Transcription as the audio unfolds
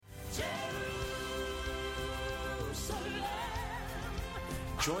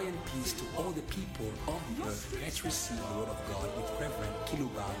Joy and peace to all the people of the earth. Let's receive the word of God with Reverend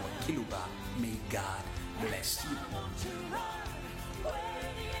Kiluba or Kiluba. May God bless you.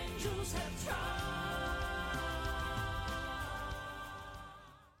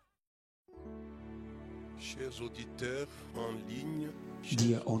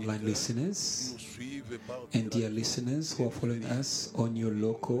 Dear online listeners and dear listeners who are following us on your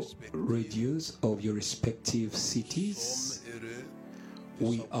local radios of your respective cities,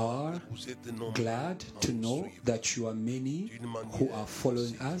 we are glad to know that you are many who are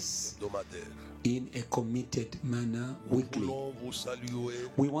following us in a committed manner weekly.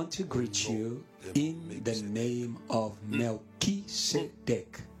 We want to greet you in the name of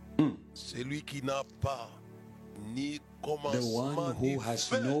Melchizedek, the one who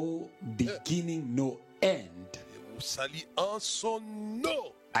has no beginning, no end.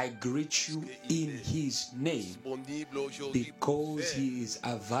 I greet you in his name because he is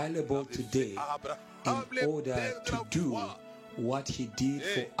available today in order to do what he did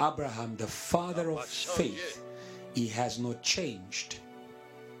for Abraham, the father of faith. He has not changed.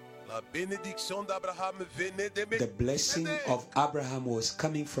 The blessing of Abraham was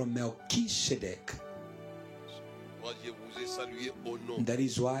coming from Melchizedek. That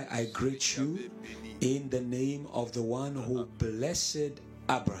is why I greet you in the name of the one who blessed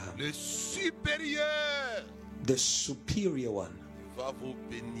Abraham, the superior one.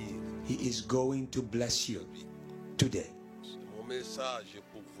 He is going to bless you today.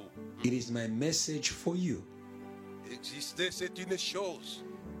 It is my message for you.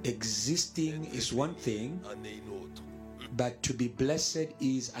 Existing is one thing, but to be blessed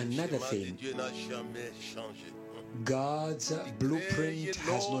is another thing. God's blueprint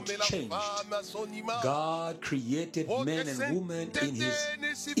has not changed. God created men and women in his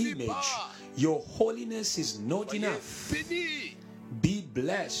image. Your holiness is not enough. Be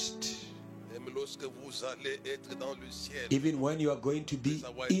blessed. Even when you are going to be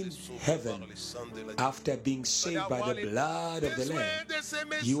in heaven, after being saved by the blood of the Lamb,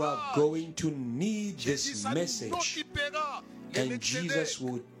 you are going to need this message. And Jesus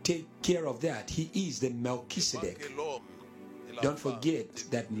will take care of that. He is the Melchizedek. Don't forget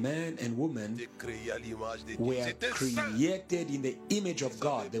that man and woman were created in the image of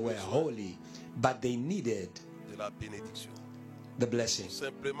God. They were holy, but they needed the blessing.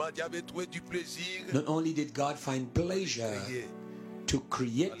 Not only did God find pleasure to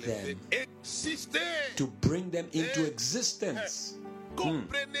create them, to bring them into existence.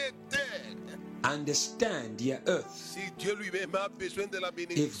 Understand, dear earth,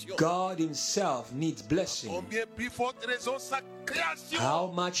 if God himself needs blessing, how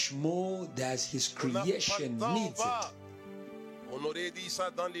much more does his creation need it?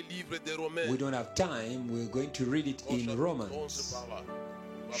 We don't have time. We're going to read it in Romans.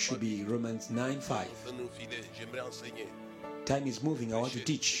 Should be Romans 9:5. Time is moving. I want to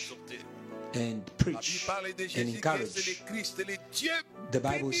teach and preach and encourage. The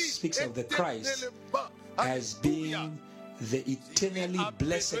Bible speaks of the Christ as being the eternally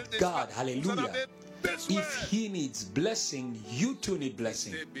blessed God. Hallelujah. If he needs blessing, you too need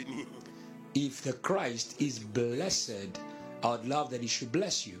blessing. If the Christ is blessed, I would love that he should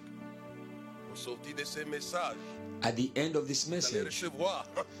bless you. At the end of this message,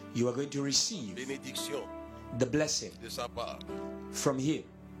 you are going to receive the blessing from him.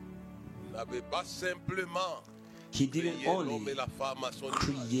 He didn't only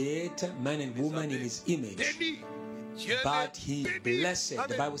create man and woman in his image, but he blessed.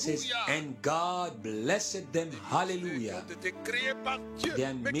 The Bible says, and God blessed them. Hallelujah. There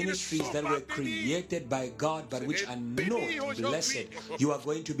are ministries that were created by God, but which are not blessed. You are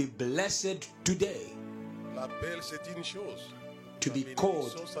going to be blessed today. To be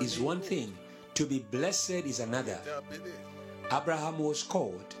called is one thing. To be blessed is another. Abraham was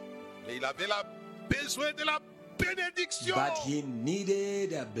called, but he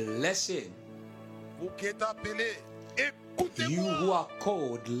needed a blessing. You who are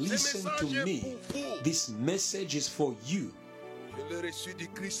called, listen to me. This message is for you.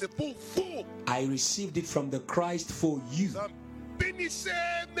 I received it from the Christ for you.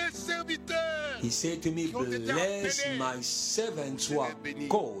 He said to me, bless my servants who are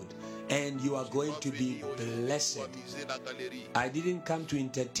called, and you are going to be blessed. I didn't come to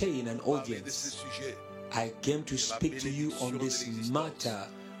entertain an audience. I came to speak to you on this matter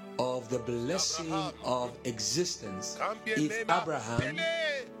of the blessing of existence. If Abraham,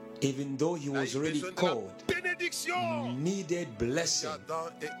 even though he was already called, needed blessing,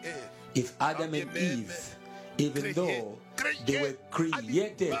 if Adam and Eve, even though they were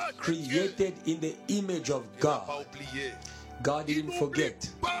created in the image of God, God didn't forget.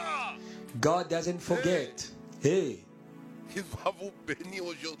 God doesn't forget. Hey, He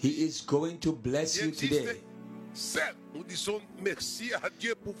is going to bless you today.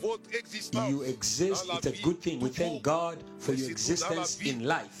 You exist, it's a good thing. We thank God for your existence in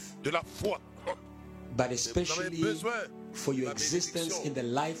life, but especially for your existence in the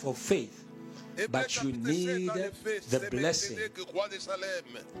life of faith. But you need the blessing.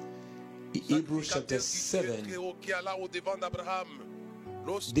 Hebrews chapter 7,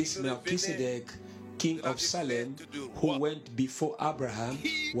 this Melchizedek, king of Salem, who went before Abraham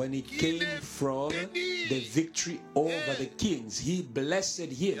when he came from the victory over the kings, he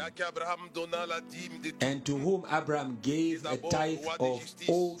blessed him, and to whom Abraham gave a tithe of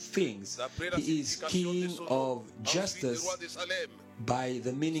all things. He is king of justice. By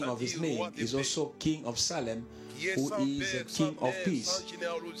the meaning of his name, is also king of Salem, who is a king of peace,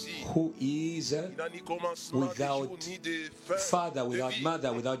 who is without father, without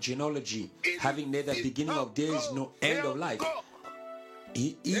mother, without genealogy, having neither beginning of days nor end of life.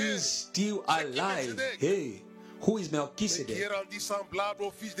 He is still alive. Hey, who is Melchizedek,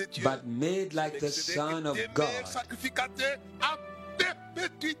 but made like the Son of God.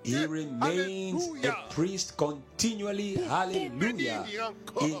 He remains a priest continually, hallelujah,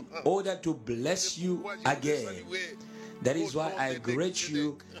 in order to bless you again. That is why I greet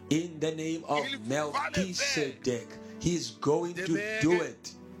you in the name of Melchizedek. He's going to do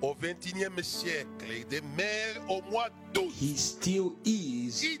it. He still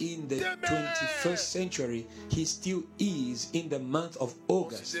is in the 21st century. He still is in the month of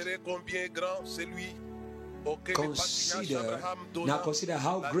August. Consider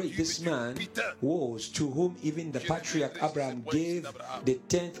how great this man was, to whom even the patriarch Abraham gave the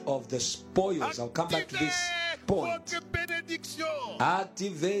tenth of the spoils. I'll come back to this point.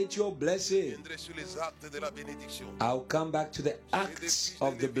 Activate your blessing. I'll come back to the acts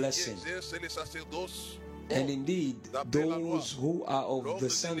of the blessing. And indeed, those who are of the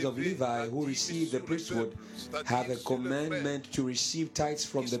sons of Levi, who receive the priesthood, have a commandment to receive tithes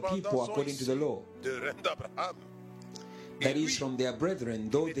from the people according to the law. That is, from their brethren,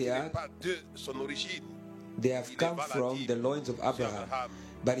 though they have come from the loins of Abraham.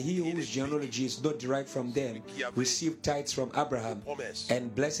 But he whose genealogy is not derived from them received tithes from Abraham,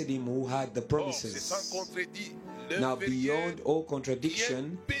 and blessed him who had the promises. Now, beyond all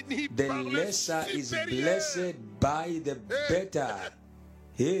contradiction, the lesser is blessed by the better.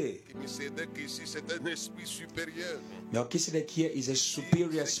 Hey, Melchizedek here is a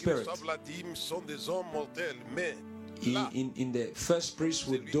superior spirit. In the first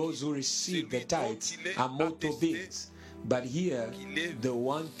priesthood, those who receive the tithes are mortal beings. But here, the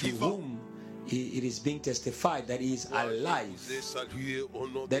one to whom it is being testified that he is alive.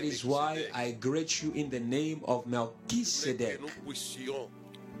 That is why I greet you in the name of Melchizedek.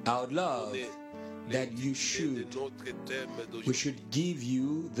 I would love that we should give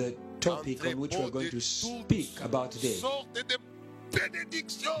you the topic on which we are going to speak about today.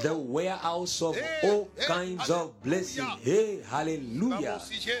 The warehouse of all kinds of blessing. Hey, hallelujah.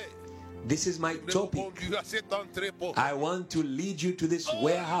 This is my topic. I want to lead you to this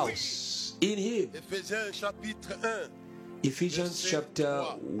warehouse in Him. Ephesians chapter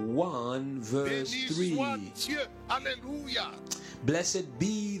 1 verse 3. Blessed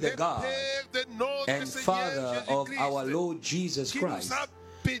be the God and Father of our Lord Jesus Christ,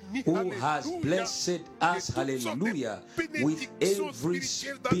 who has blessed us, hallelujah, with every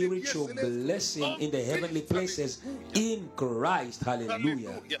spiritual blessing in the heavenly places in Christ,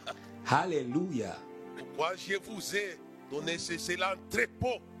 hallelujah. Hallelujah.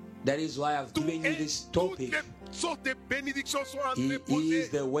 That is why I've given you this topic. He is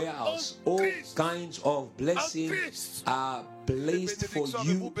the warehouse. All kinds of blessings are placed for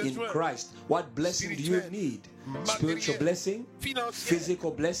you in Christ. What blessing do you need? Spiritual blessing, physical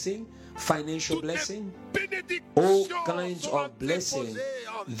blessing, financial blessing, all kinds of blessing.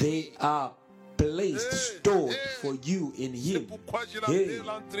 They are placed, stored for you in Him. Hey,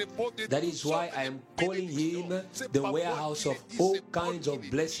 that is why I am calling Him the warehouse of all kinds of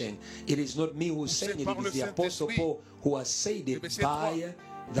blessing. It is not me who is saying it, it is the Apostle Paul who has said it by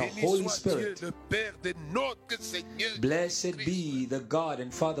the Holy Spirit. Blessed be the God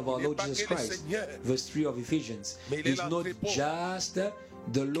and Father of our Lord Jesus Christ. Verse 3 of Ephesians. It's not just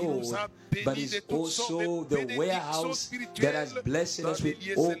the Lord, but is also the warehouse that has blessed us with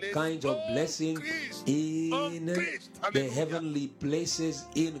all kinds of blessing in the heavenly places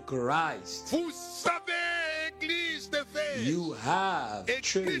in Christ. You have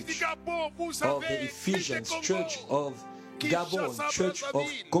church of the Ephesians, church of Gabon, Church of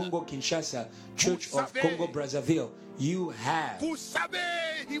Congo Kinshasa, Church of Congo Brazzaville. You have.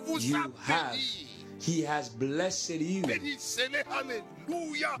 He has blessed you.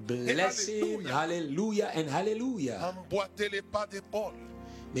 Bless him, hallelujah and hallelujah.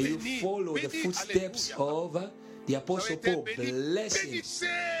 May you follow the footsteps of the Apostle Paul. Bless him.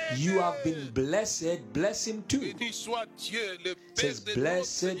 You have been blessed, bless him too. It says,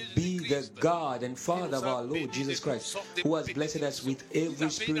 blessed be the God and Father of our Lord Jesus Christ, who has blessed us with every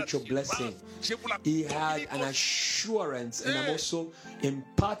spiritual blessing. He had an assurance, and I'm also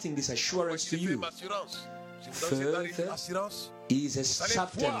imparting this assurance to you. Further, is a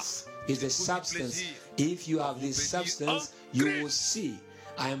substance. Is a substance. If you have this substance, you will see.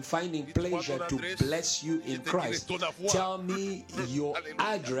 I am finding pleasure to bless you in Christ. Tell me your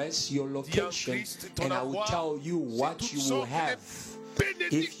address, your location, and I will tell you what you will have.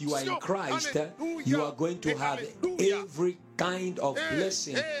 If you are in Christ, you are going to have every kind of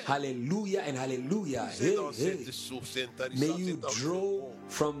blessing. Hallelujah and hallelujah. Hey, hey. May you draw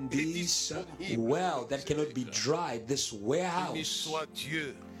from this well that cannot be dried, this warehouse.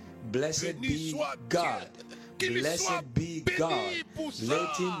 Blessed be God. Blessed be God.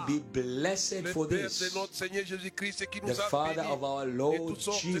 Let him be blessed for this. The Father of our Lord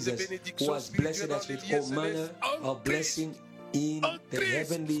Jesus, who has blessed us with all manner of blessing in the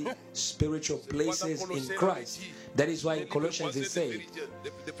heavenly spiritual places in Christ. That is why in Colossians it says,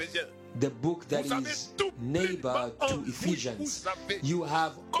 the book that is neighbor to Ephesians, you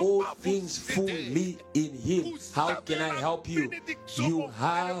have all things fully in him. How can I help you? You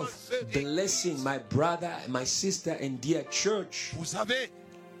have blessing, my brother, my sister, and dear church.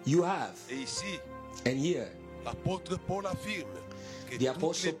 You have. And here, the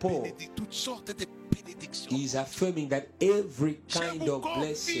Apostle Paul is affirming that every kind of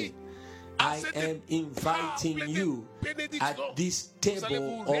blessing, I am inviting you at this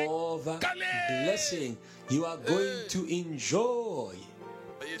table of blessing. You are going to enjoy.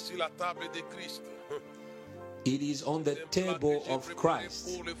 It is on the table of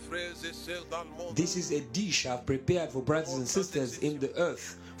Christ. This is a dish I've prepared for brothers and sisters in the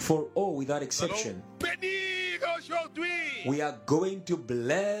earth, for all without exception. We are going to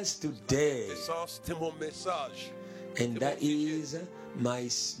bless today. And that is my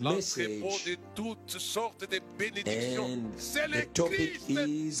message. And the topic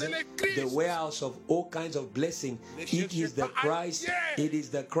is the warehouse of all kinds of blessing. It is the Christ. It is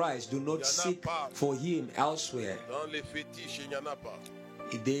the Christ. Do not seek for him elsewhere.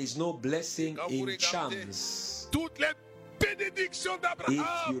 There is no blessing in charms.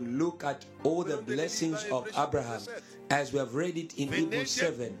 If you look at all the blessings of Abraham, as we have read it in Hebrews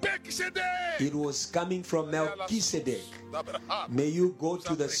 7, it was coming from Melchizedek. May you go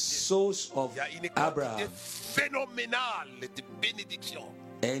to the source of Abraham,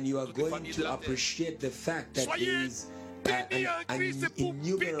 and you are going to appreciate the fact that there is an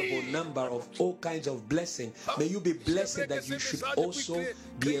innumerable number of all kinds of blessing. May you be blessed that you should also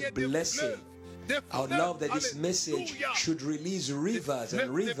be a blessing. I would love that this message should release rivers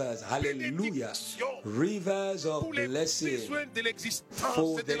and rivers, hallelujah, rivers of blessing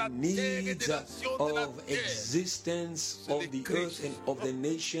for the needs of existence of the earth and of the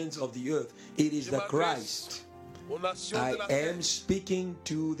nations of the earth. It is the Christ. I am speaking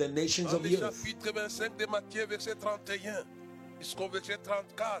to the nations of the earth.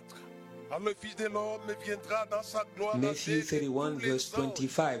 Matthew 31 verse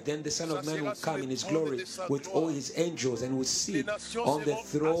 25. Then the Son of Man will come in his glory with all his angels and will sit on the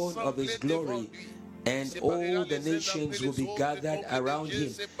throne of his glory, and all the nations will be gathered around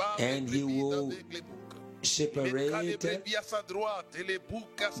him, and he will separate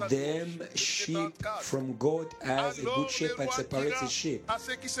them sheep from goat as a good shepherd separates his sheep.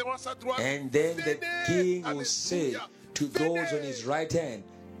 And then the king will say to those on his right hand,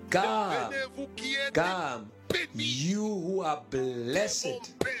 Come, come, you who are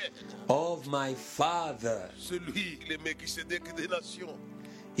blessed of my Father.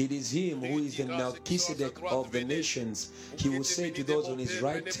 It is him who is the Melchizedek of the nations. He will say to those on his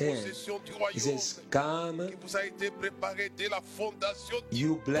right hand, he says, Come,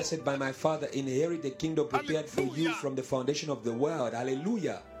 you blessed by my Father, inherit the kingdom prepared for you from the foundation of the world.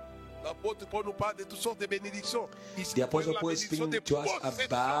 Hallelujah. The Apostle Paul is speaking to us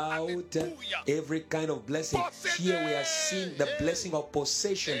about every kind of blessing. Here we are seeing the blessing of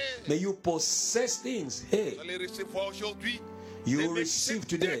possession. May you possess things. Hey, you will receive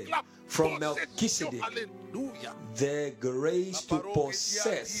today from Melchizedek the grace to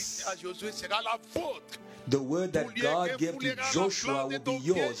possess. The word that God gave to Joshua will be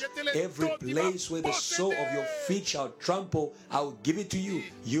yours. Every place where the sole of your feet shall trample, I will give it to you.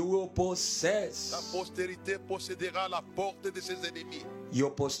 You will possess.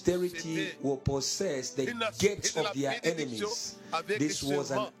 Your posterity will possess the gates of their enemies. This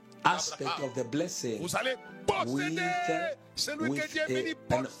was an aspect of the blessing with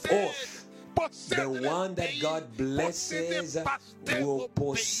an oath. The one that God blesses will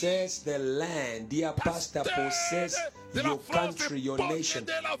possess the land. Dear pastor, possess your country, your nation.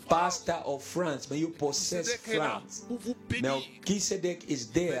 Pastor of France, may you possess France. Melchizedek is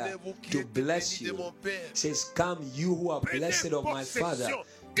there to bless you. Says, come you who are blessed of my Father,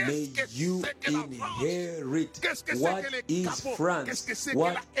 may you inherit. What is France?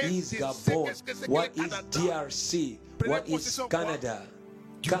 What is Gabon? What is DRC? What is Canada?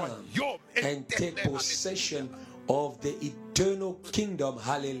 Come and take possession of the eternal kingdom.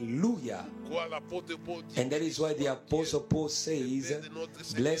 Hallelujah. And that is why the Apostle Paul says,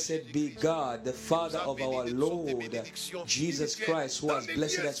 blessed be God, the Father of our Lord Jesus Christ, who has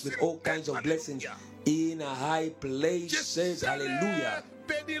blessed us with all kinds of blessings in high places. Hallelujah.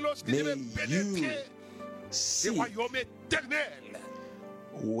 May you see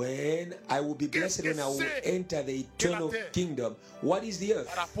when I will be blessed, when I will enter the eternal kingdom. What is the earth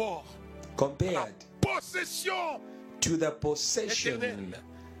compared to the possession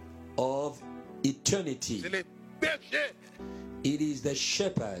of eternity? It is the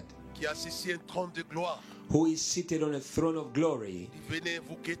shepherd who is seated on a throne of glory.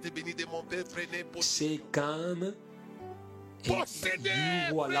 Say, come, and you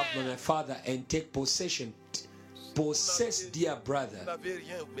who are loved by my Father, and take possession. Possess, dear brother.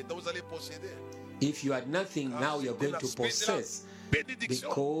 If you had nothing, now you're going to possess,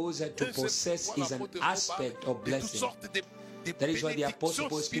 because to possess is an aspect of blessing. That is why the Apostle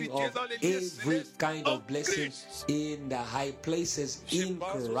Paul speaks of every kind of blessing in the high places in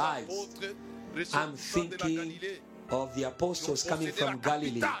Christ. I'm thinking of the apostles coming from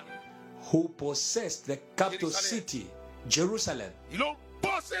Galilee who possessed the capital city, Jerusalem.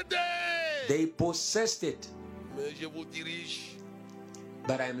 They possessed it.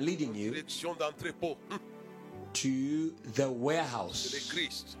 But I'm leading you to the warehouse,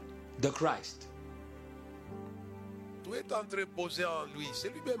 the Christ.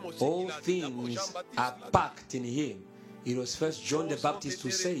 All things are packed in him. It was first John the Baptist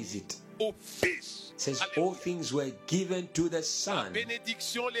who says it. Says all things were given to the Son.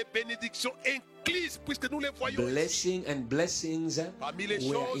 Blessing and blessings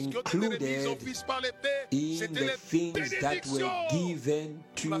were included in the things that were given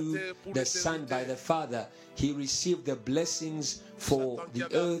to the Son by the Father. He received the blessings for the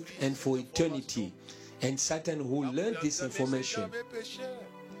earth and for eternity. And Satan, who learned this information,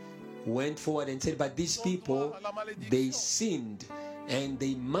 went forward and said, but these people, they sinned and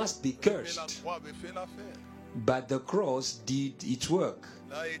they must be cursed. But the cross did its work.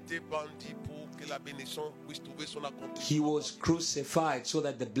 He was crucified so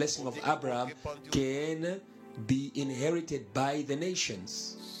that the blessing of Abraham can be inherited by the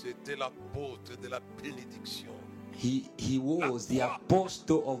nations. He was the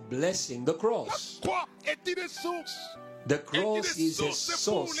apostle of blessing. The cross. The cross is a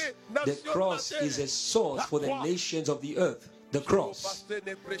source. The cross is a source for the nations of the earth. The cross.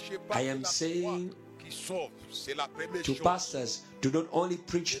 I am saying to pastors, do not only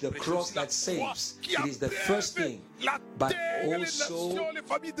preach the cross that saves. It is the first thing, but also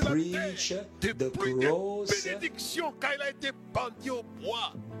preach the cross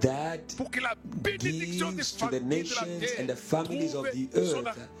that gives to the nations and the families of the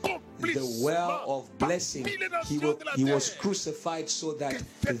earth the well of blessing. He was crucified so that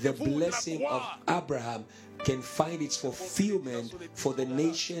the blessing of Abraham can find its fulfillment for the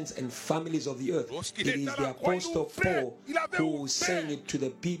nations and families of the earth. It is the Apostle Paul who was saying it to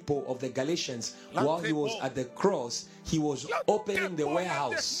the people of the Galatians. While he was at the cross, he was opening the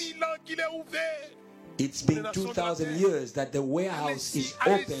warehouse. It's been 2,000 years that the warehouse is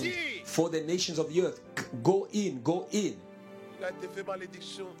opened for the nations of the earth. Go in, go in.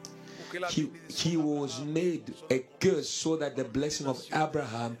 He was made a curse so that the blessing of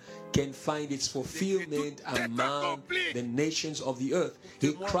Abraham can find its fulfillment among the nations of the earth.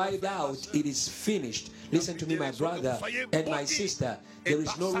 He cried out, it is finished. Listen to me, my brother and my sister. There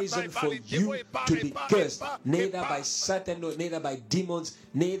is no reason for you to be cursed, neither by Satan, neither by demons,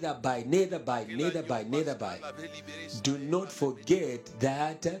 neither by. Do not forget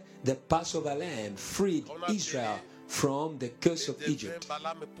that the Passover lamb freed Israel from the curse of Egypt.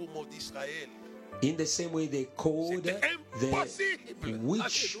 In the same way they called the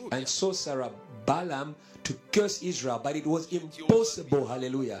witch and sorcerer Balaam to curse Israel, but it was impossible.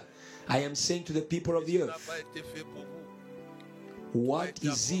 Hallelujah. I am saying to the people of the earth, what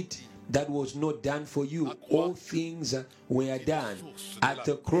is it that was not done for you? All things were done at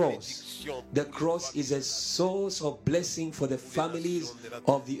the cross. The cross is a source of blessing for the families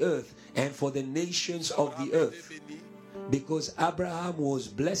of the earth and for the nations of the earth. Because Abraham was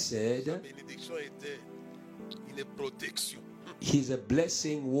blessed, his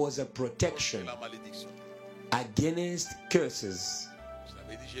blessing was a protection against curses.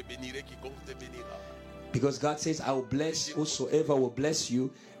 Because God says, I will bless whosoever will bless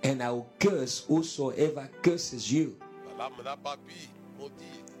you, and I will curse whosoever curses you.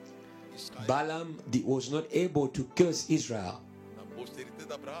 Balaam was not able to curse Israel.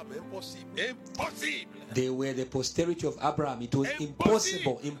 They were the posterity of Abraham. It was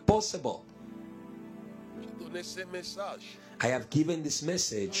impossible. I have given this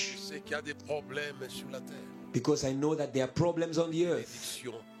message because I know that there are problems on the earth.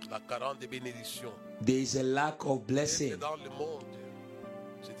 There is a lack of blessing.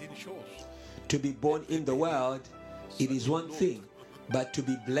 To be born in the world, it is one thing. But to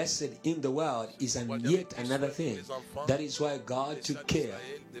be blessed in the world is yet another thing. That is why God took care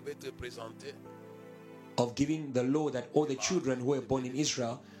of giving the law that all the children who were born in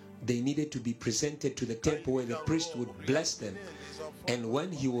Israel, they needed to be presented to the temple where the priest would bless them. And when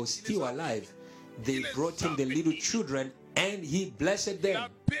he was still alive, they brought him the little children and he blessed them.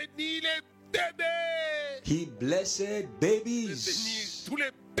 He blessed babies.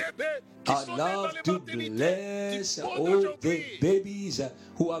 I love to bless all the babies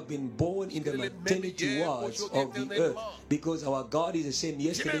who have been born in the maternity wards of the earth, because our God is the same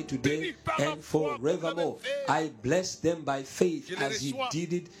yesterday, today, and forevermore. I bless them by faith as He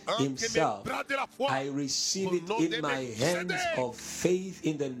did it Himself. I receive it in my hands of faith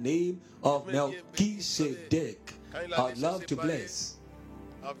in the name of Melchizedek. I love to bless.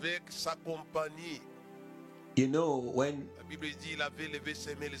 You know, when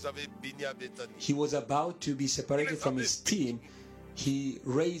he was about to be separated from his team, he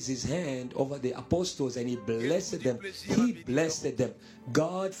raised his hand over the apostles and he blessed them. He blessed them.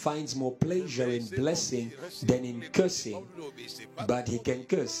 God finds more pleasure in blessing than in cursing. But He can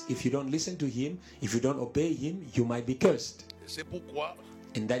curse. If you don't listen to Him, if you don't obey Him, you might be cursed.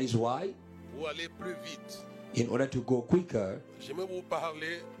 And that is why, in order to go quicker,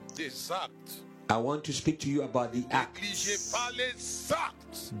 I want to speak to you about the acts.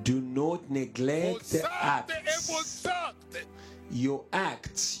 Do not neglect the acts. Your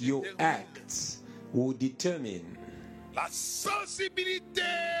acts will determine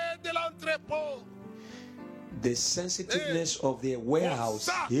the sensitiveness of the warehouse.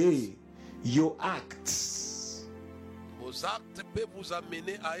 Hey, your acts.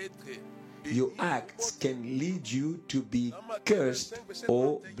 Your acts can lead you to be cursed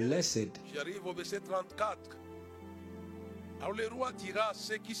or blessed.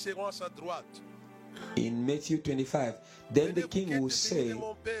 In Matthew 25, then the king will say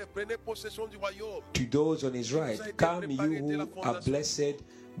to those on his right, come you who are blessed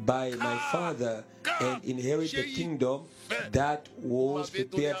by my Father, and inherit the kingdom that was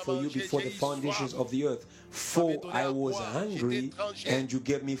prepared for you before the foundations of the earth. For I was hungry, and you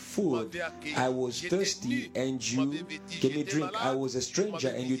gave me food. I was thirsty, and you gave me drink. I was a stranger,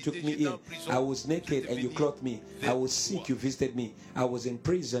 and you took me in. I was naked, and you clothed me. I was sick, you visited me. I was in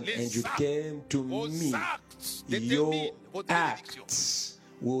prison, and you came to me. Your acts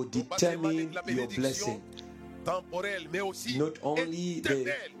will determine your blessing. Not only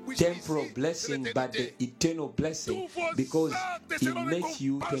the temporal blessing, but the eternal blessing. Because in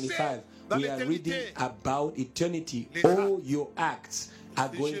Matthew 25, we are reading about eternity. All your acts are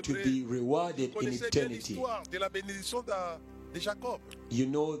going to be rewarded in eternity. You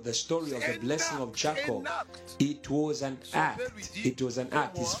know the story of the blessing of Jacob. It was an act. It was an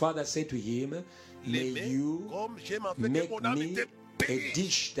act. His father said to him, may you make me a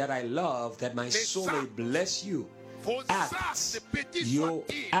dish that I love, that my soul may bless you. Acts, your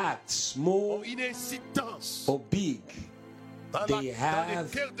acts, small or big, they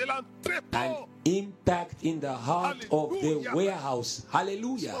have an impact in the heart of the warehouse.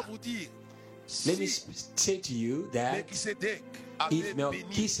 Hallelujah. Let me say to you that if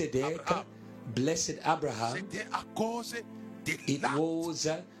Melchizedek blessed Abraham, it was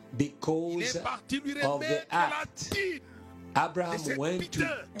because of the act. Abraham went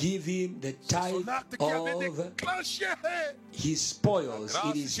to give him the tithe of his spoils.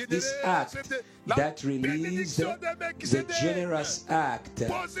 It is this act that released the generous act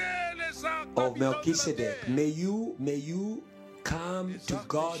of Melchizedek. May you come to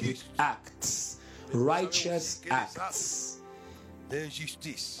God with acts, righteous acts.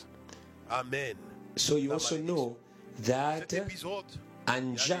 Amen. So you also know that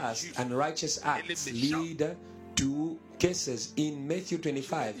unjust and righteous acts lead to cases. In Matthew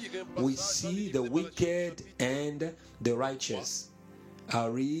 25, we see the wicked and the righteous. I'll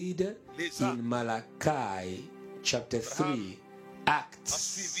read in Malachi chapter 3,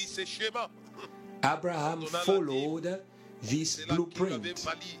 Acts. Abraham followed this blueprint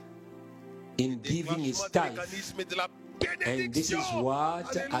in giving his tithe, and this is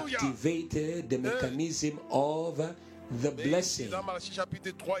what activated the mechanism of the blessing.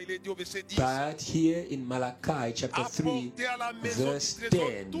 But here in Malachi chapter 3 verse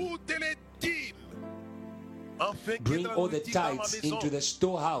 10, bring all the tithes into the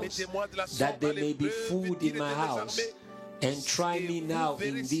storehouse, that there may be food in my house, and try me now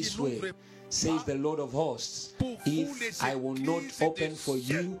in this way, says the Lord of hosts, if I will not open for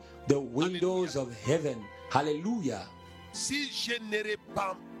you the windows of heaven, hallelujah,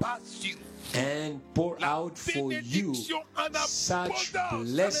 and pour out for you such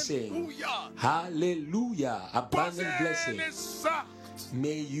blessing, hallelujah, abundant blessing.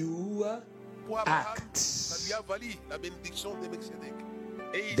 May you act.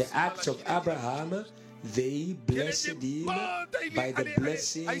 The acts of Abraham, they blessed him by the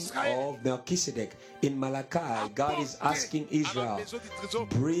blessing of Melchizedek. In Malachi, God is asking Israel,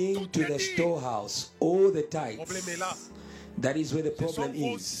 bring to the storehouse all the tithes. That is where the problem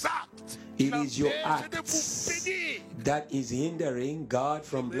is. It is your acts that is hindering God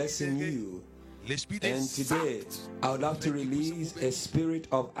from blessing you. And today, I would love to release a spirit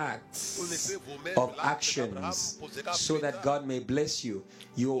of acts, of actions, so that God may bless you.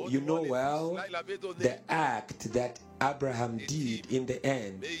 You know well the act that Abraham did in the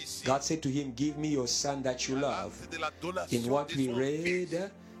end. God said to him, give me your son that you love. In what we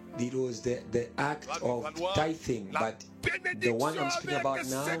read, it was the act of tithing, but the one I'm speaking about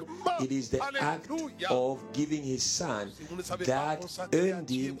now, it is the act of giving his son that earned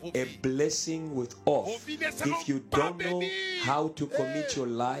him a blessing with oath. If you don't know how to commit your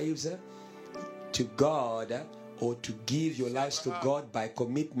lives to God, or to give your lives to God by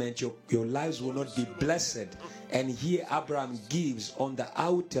commitment, your lives will not be blessed. And here Abraham gives on the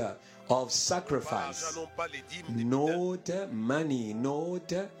altar of sacrifice. Not money,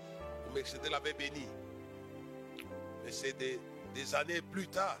 not.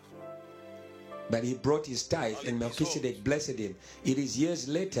 But he brought his tithe, and Melchizedek blessed him. It is years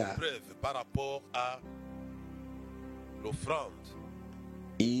later,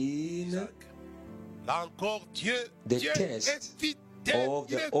 in the test of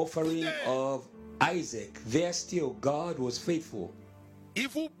the offering of Isaac, there still God was faithful. He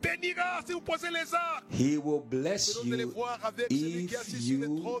will bless you if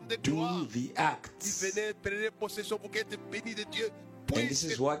you do the acts. And this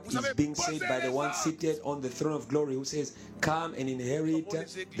is what is being said by the one seated on the throne of glory, who says, come and inherit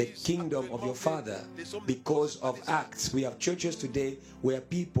the kingdom of your Father. Because of acts. We have churches today where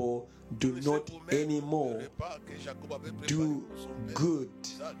people do not anymore do good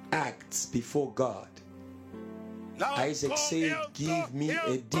acts before God. Isaac said, give me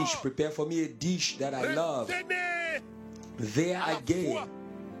a dish, prepare for me a dish that I love. There again,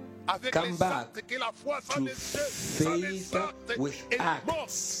 come back to faith with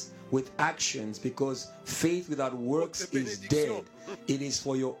acts, with actions, because faith without works is dead. It is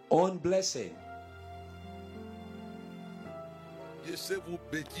for your own blessing.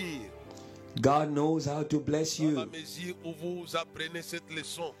 God knows how to bless you,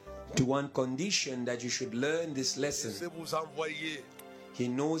 to one condition, that you should learn this lesson. He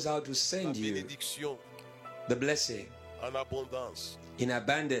knows how to send you the blessing in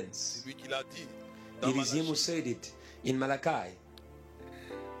abundance. It is him who said it in Malachi.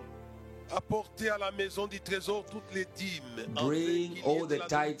 Bring all the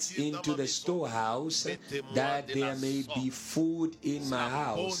tithes into the storehouse, that there may be food in my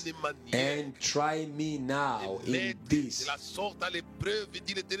house, and try me now in this.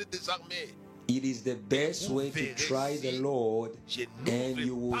 It is the best way to try the Lord, and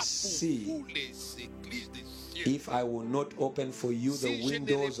you will see if I will not open for you the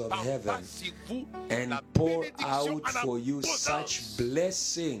windows of heaven and pour out for you such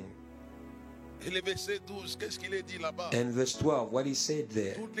blessing. Et le verset 12, qu'est-ce qu'il est dit là-bas? And verse 12, what he said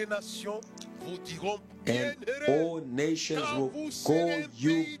there. Toutes les nations vous diront And all nations will call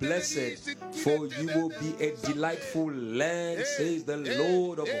you blessed, for you will be a delightful land, says the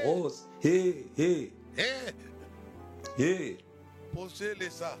Lord of hosts. Hey, hey, hey. Posez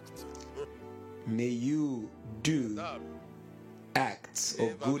les actes. May you do acts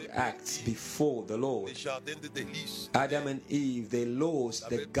or good acts before the Lord. Adam and Eve, they lost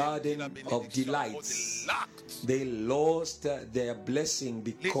the garden of delights. They lost their blessing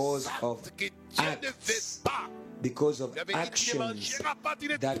because of acts, because of actions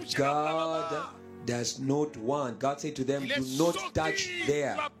that God does not want. God said to them, do not touch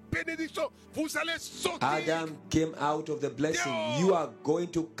there. Adam came out of the blessing. You are going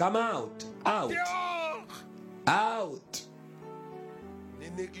to come out. Out.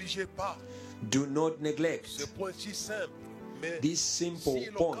 Do not neglect this simple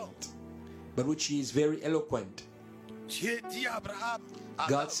point, but which is very eloquent.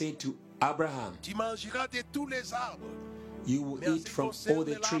 God said to Abraham, you will eat from all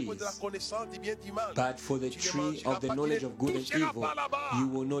the trees, but for the tree of the knowledge of good and evil, you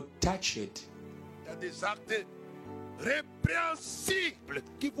will not touch it.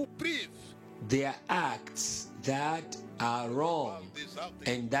 There are acts that are wrong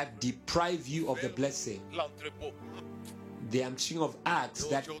and that deprive you of the blessing. I'm speaking of acts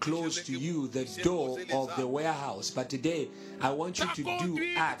that close to you the door of the warehouse. But today, I want you to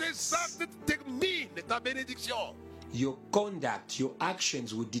do acts. Your conduct, your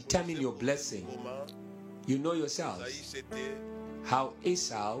actions will determine your blessing. You know yourselves how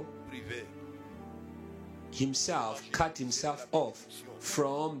Esau himself cut himself off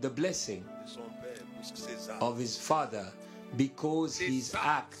from the blessing of his father because his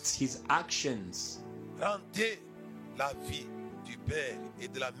acts, his actions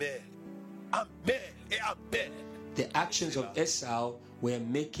the actions of Esau were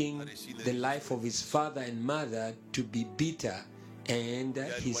making the life of his father and mother to be bitter, and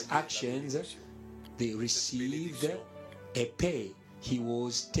his actions, they received a pay. He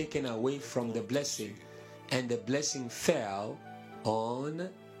was taken away from the blessing, and the blessing fell on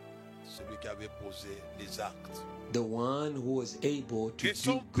the one who was able to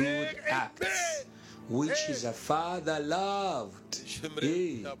do good acts, which his father loved.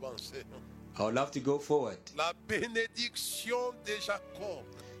 Hey. I would love to go forward.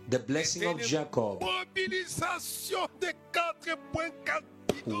 The blessing of Jacob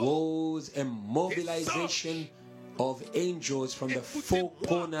was a mobilization of angels from the four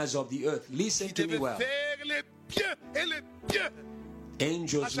corners of the earth. Listen to me well.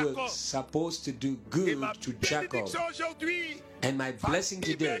 Angels were supposed to do good to Jacob. And my blessing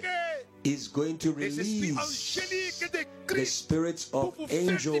today is going to release the spirits of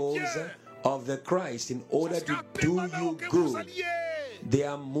angels of the Christ in order to do you good.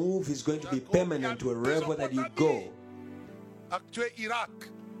 Their move is going to be permanent wherever that you go.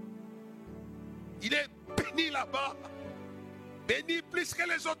 Il est béni là-bas, béni plus que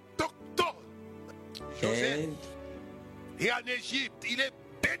les autochtones. And et en Égypte, il est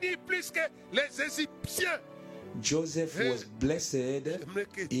béni plus que les Égyptiens. Joseph was blessed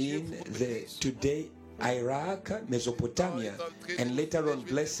in the today Iraq, Mesopotamia, and later on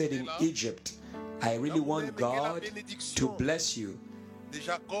blessed in Egypt. I really want God to bless you.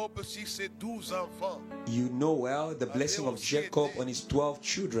 You know well the blessing of Jacob on his 12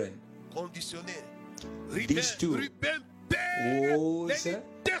 children. These two was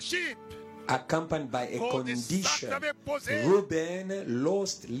accompanied by a condition. Reuben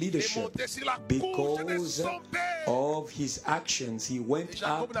lost leadership because of his actions. He went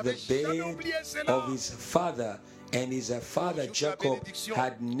up the bed of his father, and his father Jacob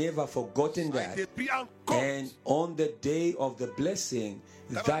had never forgotten that. And on the day of the blessing,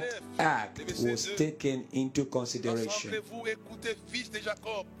 that act was taken into consideration.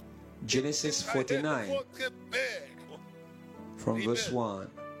 Genesis 49 from verse 1.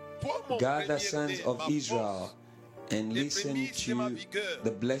 Gather sons of Israel and listen to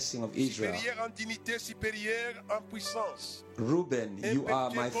the blessing of Israel. Reuben, you are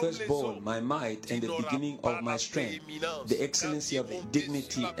my firstborn, my might, and the beginning of my strength, the excellency of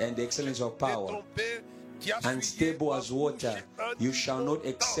dignity and the excellence of power. Unstable as water, you shall not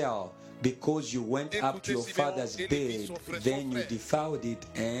excel, because you went up to your father's bed, then you defiled it,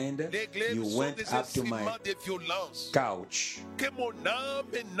 and you went up to my couch.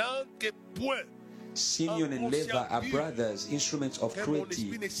 Simeon and Levi are brothers, instruments of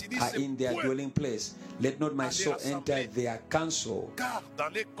cruelty are in their dwelling place. Let not my soul enter their counsel.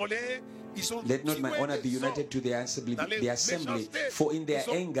 Let not my honor be united to the assembly, for in their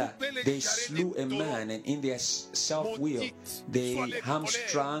anger they slew a man, and in their self-will they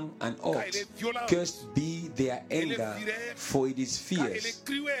hamstrung an ox. Cursed be their anger, for it is fierce,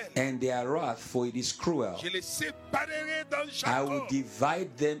 and their wrath, for it is cruel. I will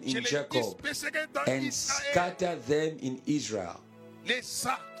divide them in Jacob and scatter them in Israel.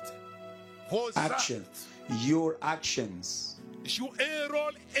 Action. Your actions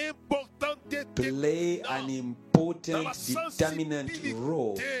play an important, determinant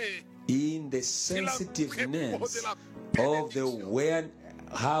role in the sensitiveness of the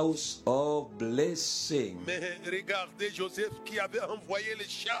warehouse of blessing.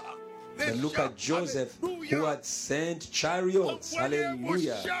 But look at Joseph, who had sent chariots.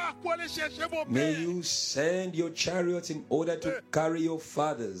 Hallelujah. May you send your chariots in order to carry your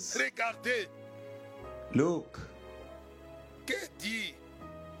fathers. Look.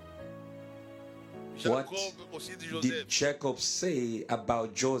 What did Jacob say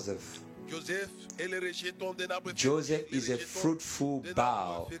about Joseph? Joseph is a fruitful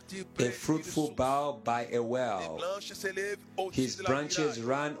bough by a well. His branches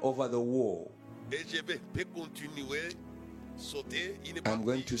ran over the wall. I'm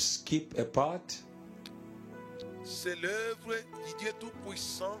going to skip a part.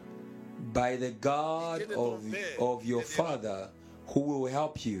 By the God of your father who will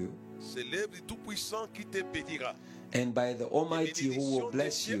help you, and by the Almighty who will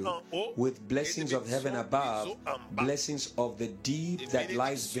bless you with blessings of heaven above, blessings of the deep that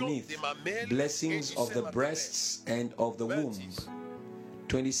lies beneath, blessings of the breasts and of the womb.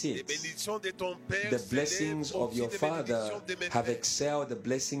 26. The blessings of your father have excelled the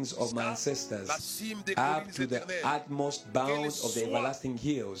blessings of my ancestors up to the utmost bounds of the everlasting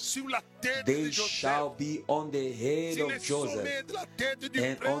hills. They shall be on the head of Joseph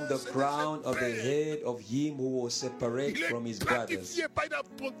and on the crown of the head of him who will separate from his brothers.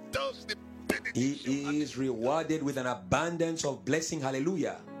 He is rewarded with an abundance of blessing.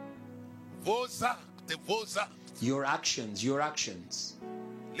 Hallelujah. Your actions. Your actions.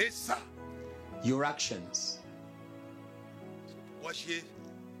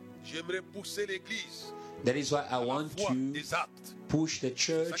 That is why I want to push the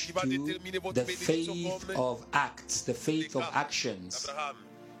church to the faith of acts, the faith of actions.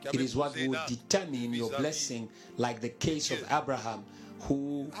 It is what will determine your blessing, like the case of Abraham,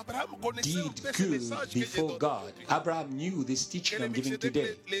 who did good before God. Abraham knew this teaching I'm giving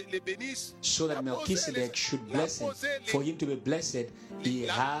today, so that Melchizedek should bless him. For him to be blessed, he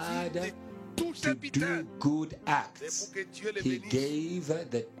had to do good acts. He gave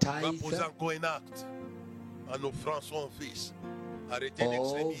the tithe of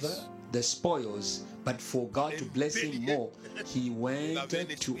the spoils, but for God to bless him more, he went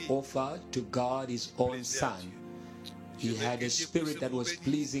to offer to God his own son. He had a spirit that was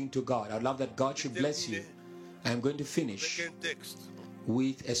pleasing to God. I love that God should bless you. I'm going to finish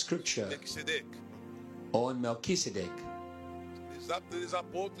with a scripture on Melchizedek.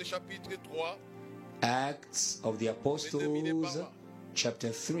 Acts of the Apostles, chapter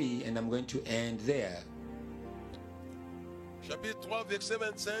 3, and I'm going to end there.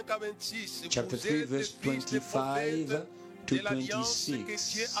 Chapter 3, verse 25 to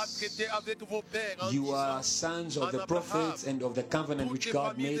 26. You are sons of the prophets and of the covenant which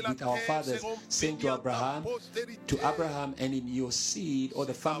God made with our fathers, saying to Abraham, and in your seed all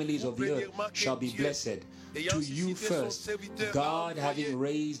the families of the earth shall be blessed. To you first, God, having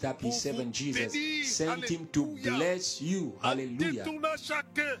raised up his servant Jesus, sent him to bless you. Hallelujah.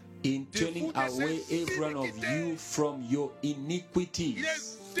 In turning away every one of you from your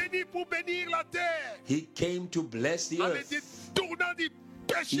iniquities. He came to bless the earth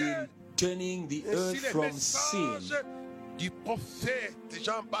in turning the earth from sin.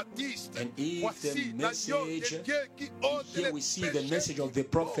 And if the message, here we see the message of the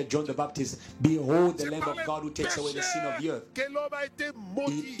prophet John the Baptist, behold the Lamb of God who takes away the sin of the earth.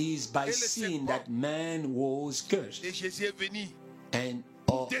 It is by sin that man was cursed and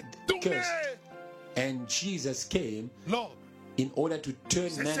cursed. And Jesus came in order to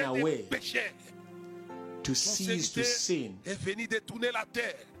turn man away, to cease to sin.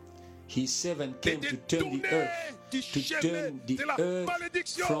 His servant came to turn the earth,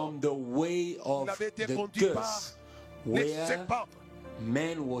 from the way of the curse, where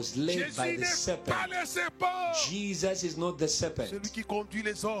man was led by the serpent. Jesus is not the serpent.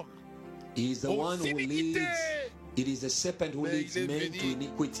 He is the one who leads. It is the serpent who leads men to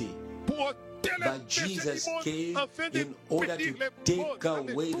iniquity. But Jesus came in order to take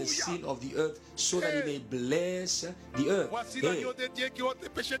away the sin of the earth so that he may bless the earth. Hey,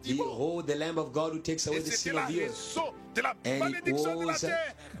 behold the Lamb of God who takes away the sin of the earth. And it was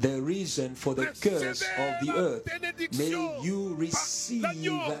the reason for the curse of the earth. May you receive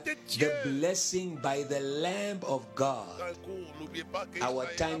the blessing by the Lamb of God. Our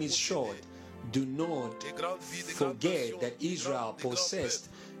time is short. Do not forget that Israel possessed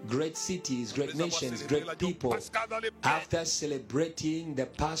great cities, great nations, great people. After celebrating the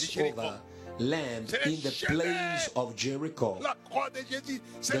Passover lamb in the plains of Jericho,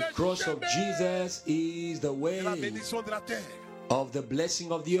 the cross of Jesus is the way of the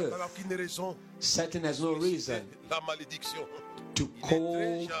blessing of the earth. Satan has no reason to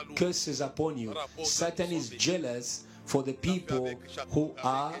call curses upon you. Satan is jealous for the people who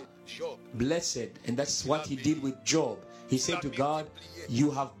are blessed, and that's what he did with Job. He said to God,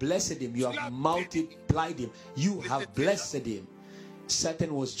 you have blessed him, you have multiplied him, you have blessed him.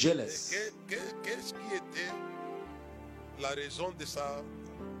 Satan was jealous.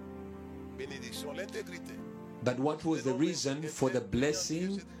 But what was the reason for the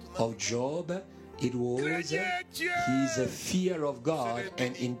blessing of Job? It was his fear of God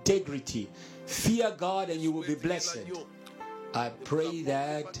and integrity. Fear God and you will be blessed. I pray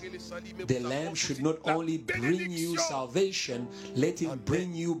that the Lamb should not only bring you salvation, let it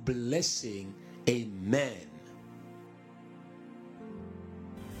bring you blessing. Amen.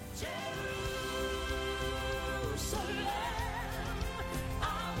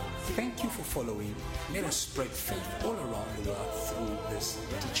 Thank you for following. Let us spread faith all around the world through this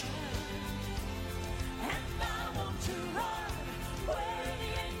teaching. And I want to run where the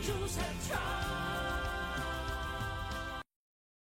angels have tried.